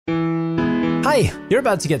Hi, you're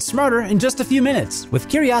about to get smarter in just a few minutes with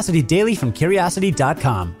Curiosity Daily from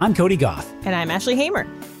Curiosity.com. I'm Cody Goff. And I'm Ashley Hamer.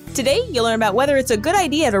 Today, you'll learn about whether it's a good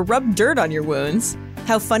idea to rub dirt on your wounds,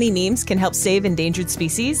 how funny memes can help save endangered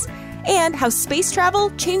species, and how space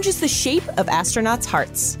travel changes the shape of astronauts'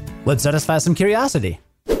 hearts. Let's satisfy some curiosity.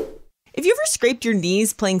 If you ever scraped your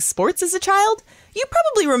knees playing sports as a child, you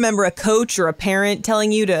probably remember a coach or a parent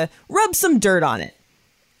telling you to rub some dirt on it.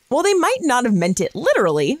 While they might not have meant it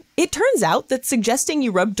literally, it turns out that suggesting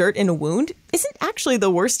you rub dirt in a wound isn't actually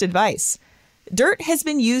the worst advice. Dirt has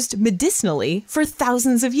been used medicinally for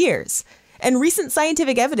thousands of years, and recent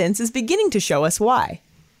scientific evidence is beginning to show us why.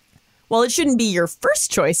 While it shouldn't be your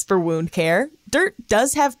first choice for wound care, dirt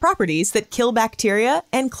does have properties that kill bacteria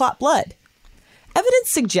and clot blood. Evidence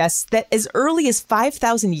suggests that as early as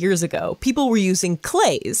 5,000 years ago, people were using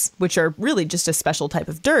clays, which are really just a special type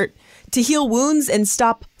of dirt, to heal wounds and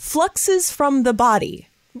stop fluxes from the body.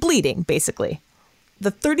 Bleeding, basically.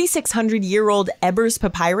 The 3,600-year-old Ebers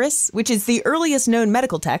Papyrus, which is the earliest known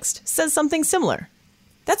medical text, says something similar.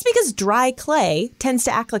 That's because dry clay tends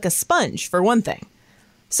to act like a sponge, for one thing.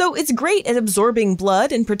 So it's great at absorbing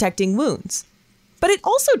blood and protecting wounds. But it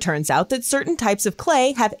also turns out that certain types of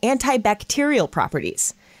clay have antibacterial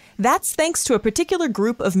properties. That's thanks to a particular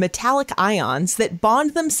group of metallic ions that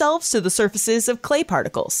bond themselves to the surfaces of clay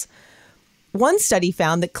particles. One study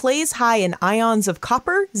found that clays high in ions of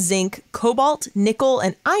copper, zinc, cobalt, nickel,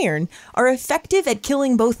 and iron are effective at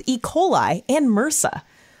killing both E. coli and MRSA.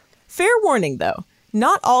 Fair warning, though.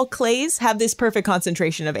 Not all clays have this perfect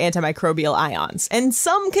concentration of antimicrobial ions, and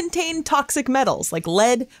some contain toxic metals like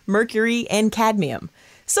lead, mercury, and cadmium.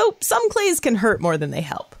 So some clays can hurt more than they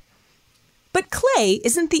help. But clay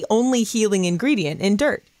isn't the only healing ingredient in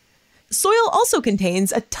dirt. Soil also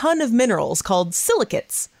contains a ton of minerals called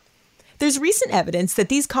silicates. There's recent evidence that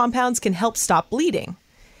these compounds can help stop bleeding.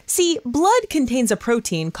 See, blood contains a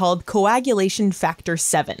protein called coagulation factor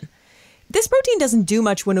 7. This protein doesn't do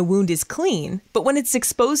much when a wound is clean, but when it's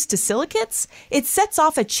exposed to silicates, it sets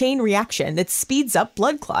off a chain reaction that speeds up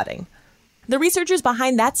blood clotting. The researchers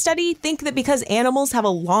behind that study think that because animals have a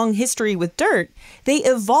long history with dirt, they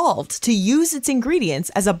evolved to use its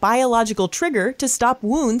ingredients as a biological trigger to stop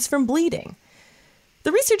wounds from bleeding.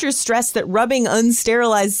 The researchers stress that rubbing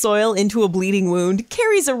unsterilized soil into a bleeding wound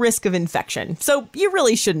carries a risk of infection, so you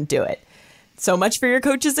really shouldn't do it. So much for your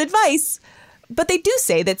coach's advice. But they do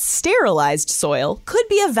say that sterilized soil could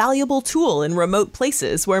be a valuable tool in remote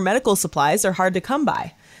places where medical supplies are hard to come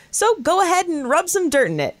by. So go ahead and rub some dirt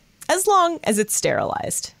in it, as long as it's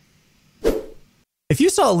sterilized. If you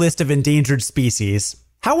saw a list of endangered species,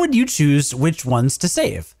 how would you choose which ones to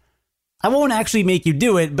save? I won't actually make you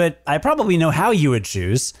do it, but I probably know how you would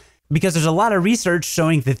choose, because there's a lot of research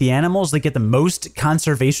showing that the animals that get the most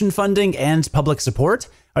conservation funding and public support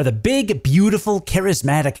are the big, beautiful,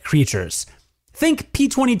 charismatic creatures. Think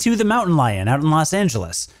P22 the mountain lion out in Los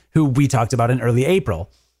Angeles, who we talked about in early April.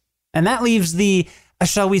 And that leaves the,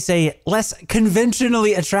 shall we say, less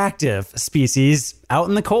conventionally attractive species out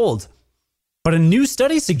in the cold. But a new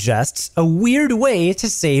study suggests a weird way to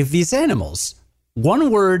save these animals. One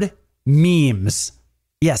word, memes.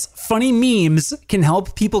 Yes, funny memes can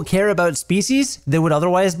help people care about species that would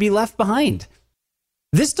otherwise be left behind.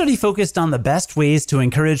 This study focused on the best ways to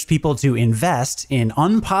encourage people to invest in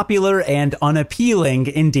unpopular and unappealing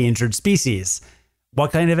endangered species.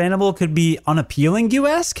 What kind of animal could be unappealing, you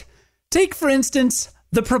ask? Take, for instance,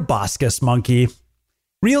 the proboscis monkey.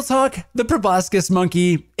 Real talk, the proboscis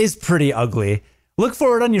monkey is pretty ugly. Look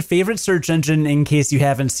for it on your favorite search engine in case you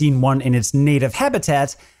haven't seen one in its native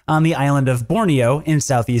habitat on the island of Borneo in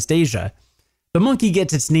Southeast Asia. The monkey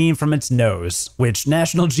gets its name from its nose, which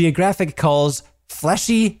National Geographic calls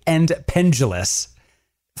fleshy and pendulous.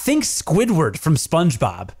 Think Squidward from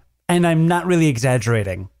SpongeBob, and I'm not really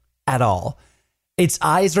exaggerating at all. Its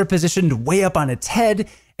eyes are positioned way up on its head,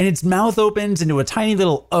 and its mouth opens into a tiny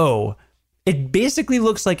little O. It basically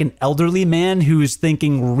looks like an elderly man who's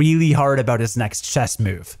thinking really hard about his next chess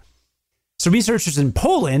move. So researchers in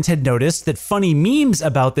Poland had noticed that funny memes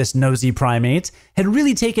about this nosy primate had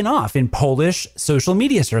really taken off in Polish social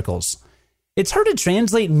media circles. It's hard to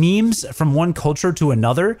translate memes from one culture to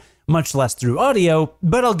another, much less through audio,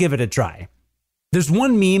 but I'll give it a try. There's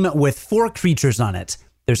one meme with 4 creatures on it.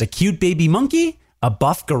 There's a cute baby monkey, a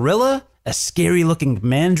buff gorilla, a scary-looking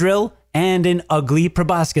mandrill, and an ugly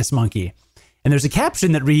proboscis monkey. And there's a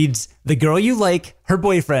caption that reads, "The girl you like, her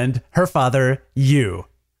boyfriend, her father, you."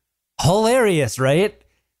 Hilarious, right?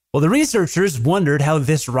 Well, the researchers wondered how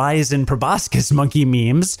this rise in proboscis monkey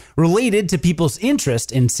memes related to people's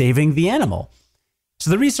interest in saving the animal. So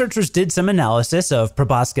the researchers did some analysis of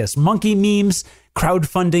proboscis monkey memes,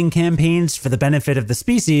 crowdfunding campaigns for the benefit of the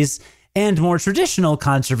species, and more traditional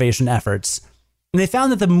conservation efforts. And they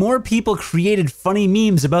found that the more people created funny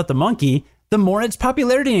memes about the monkey, the more its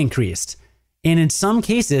popularity increased. And in some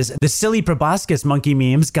cases, the silly proboscis monkey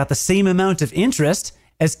memes got the same amount of interest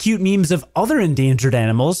as cute memes of other endangered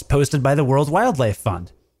animals posted by the World Wildlife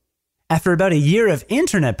Fund. After about a year of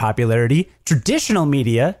internet popularity, traditional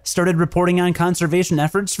media started reporting on conservation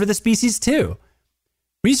efforts for the species too.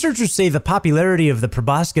 Researchers say the popularity of the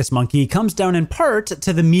proboscis monkey comes down in part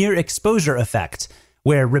to the mere exposure effect,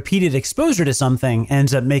 where repeated exposure to something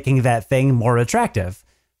ends up making that thing more attractive.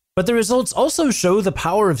 But the results also show the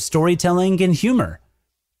power of storytelling and humor.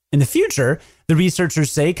 In the future, the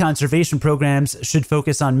researchers say conservation programs should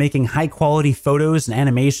focus on making high-quality photos and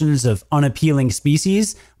animations of unappealing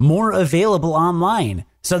species more available online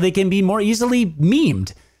so they can be more easily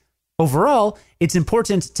memed. Overall, it's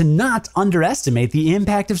important to not underestimate the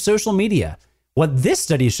impact of social media. What this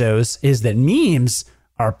study shows is that memes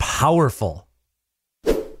are powerful.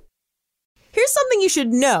 Here's something you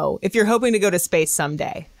should know if you're hoping to go to space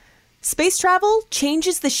someday. Space travel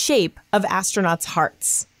changes the shape of astronauts'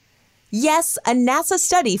 hearts. Yes, a NASA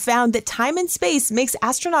study found that time in space makes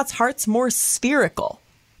astronauts' hearts more spherical.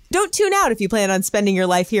 Don't tune out if you plan on spending your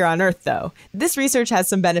life here on Earth, though. This research has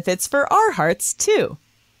some benefits for our hearts, too.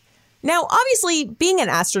 Now, obviously, being an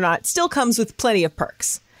astronaut still comes with plenty of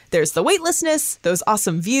perks. There's the weightlessness, those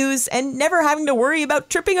awesome views, and never having to worry about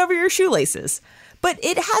tripping over your shoelaces. But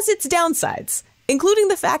it has its downsides, including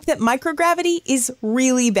the fact that microgravity is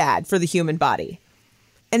really bad for the human body.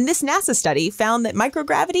 And this NASA study found that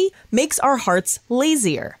microgravity makes our hearts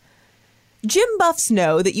lazier. Gym buffs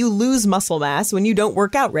know that you lose muscle mass when you don't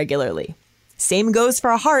work out regularly. Same goes for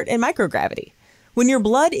a heart and microgravity. When your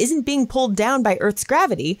blood isn't being pulled down by Earth's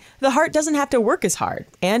gravity, the heart doesn't have to work as hard,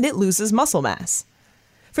 and it loses muscle mass.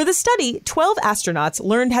 For the study, 12 astronauts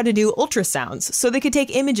learned how to do ultrasounds so they could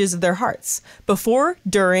take images of their hearts before,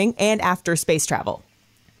 during, and after space travel.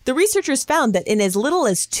 The researchers found that in as little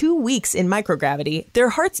as 2 weeks in microgravity, their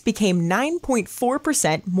hearts became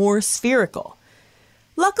 9.4% more spherical.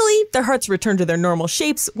 Luckily, their hearts returned to their normal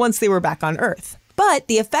shapes once they were back on Earth. But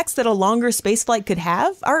the effects that a longer spaceflight could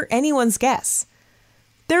have are anyone's guess.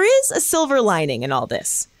 There is a silver lining in all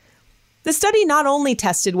this. The study not only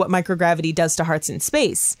tested what microgravity does to hearts in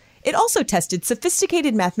space, it also tested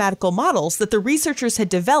sophisticated mathematical models that the researchers had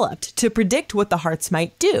developed to predict what the hearts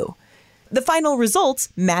might do. The final results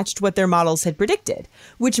matched what their models had predicted,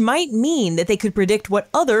 which might mean that they could predict what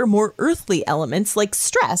other, more earthly elements like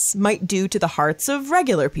stress might do to the hearts of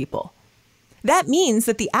regular people. That means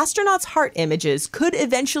that the astronauts' heart images could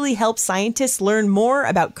eventually help scientists learn more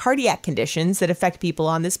about cardiac conditions that affect people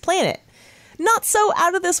on this planet. Not so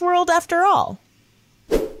out of this world after all.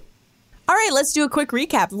 All right, let's do a quick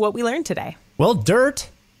recap of what we learned today. Well, dirt,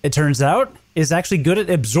 it turns out, is actually good at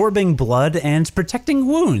absorbing blood and protecting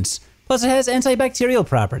wounds. Plus, it has antibacterial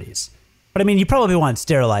properties. But I mean, you probably want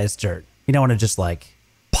sterilized dirt. You don't want to just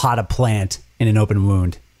pot a plant in an open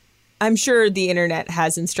wound. I'm sure the internet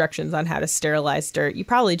has instructions on how to sterilize dirt. You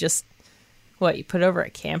probably just, you put it over a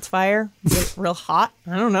campfire? Get real hot?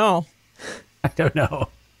 I don't know. I don't know.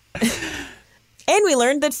 And we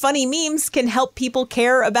learned that funny memes can help people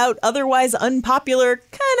care about otherwise unpopular,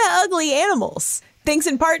 kind of ugly animals. Thanks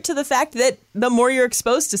in part to the fact that the more you're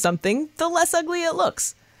exposed to something, the less ugly it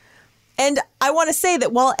looks. And I want to say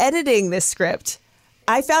that while editing this script,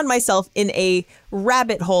 I found myself in a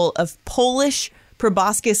rabbit hole of Polish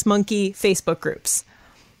proboscis monkey Facebook groups.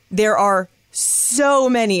 There are so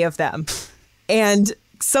many of them. And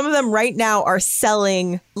some of them right now are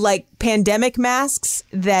selling pandemic masks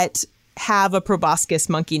that have a proboscis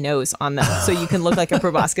monkey nose on them. So you can look like a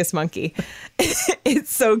proboscis monkey.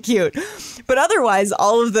 It's so cute. But otherwise,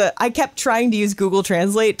 I kept trying to use Google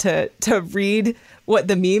Translate to read what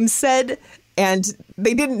the memes said. And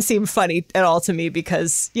they didn't seem funny at all to me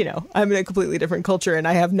because, I'm in a completely different culture and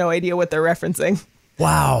I have no idea what they're referencing.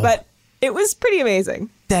 Wow. But it was pretty amazing.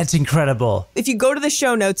 That's incredible. If you go to the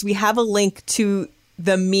show notes, we have a link to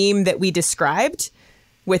the meme that we described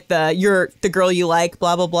with the girl you like,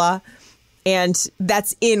 blah, blah, blah. And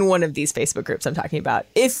that's in one of these Facebook groups I'm talking about.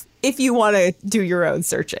 If you want to do your own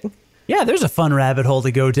searching. Yeah, there's a fun rabbit hole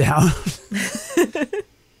to go down.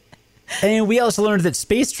 And we also learned that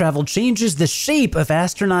space travel changes the shape of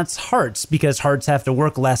astronauts' hearts because hearts have to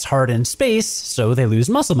work less hard in space, so they lose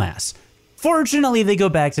muscle mass. Fortunately, they go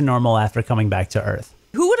back to normal after coming back to Earth.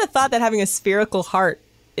 Who would have thought that having a spherical heart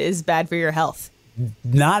is bad for your health?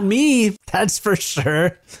 Not me, that's for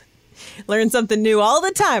sure. Learn something new all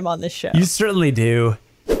the time on this show. You certainly do.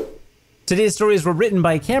 Today's stories were written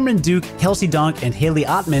by Cameron Duke, Kelsey Donk, and Haley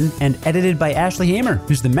Ottman, and edited by Ashley Hamer,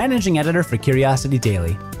 who's the managing editor for Curiosity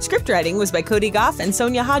Daily. Script writing was by Cody Goff and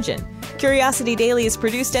Sonia Hodgen. Curiosity Daily is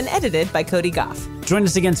produced and edited by Cody Goff. Join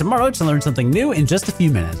us again tomorrow to learn something new in just a few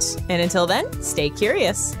minutes. And until then, stay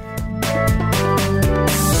curious.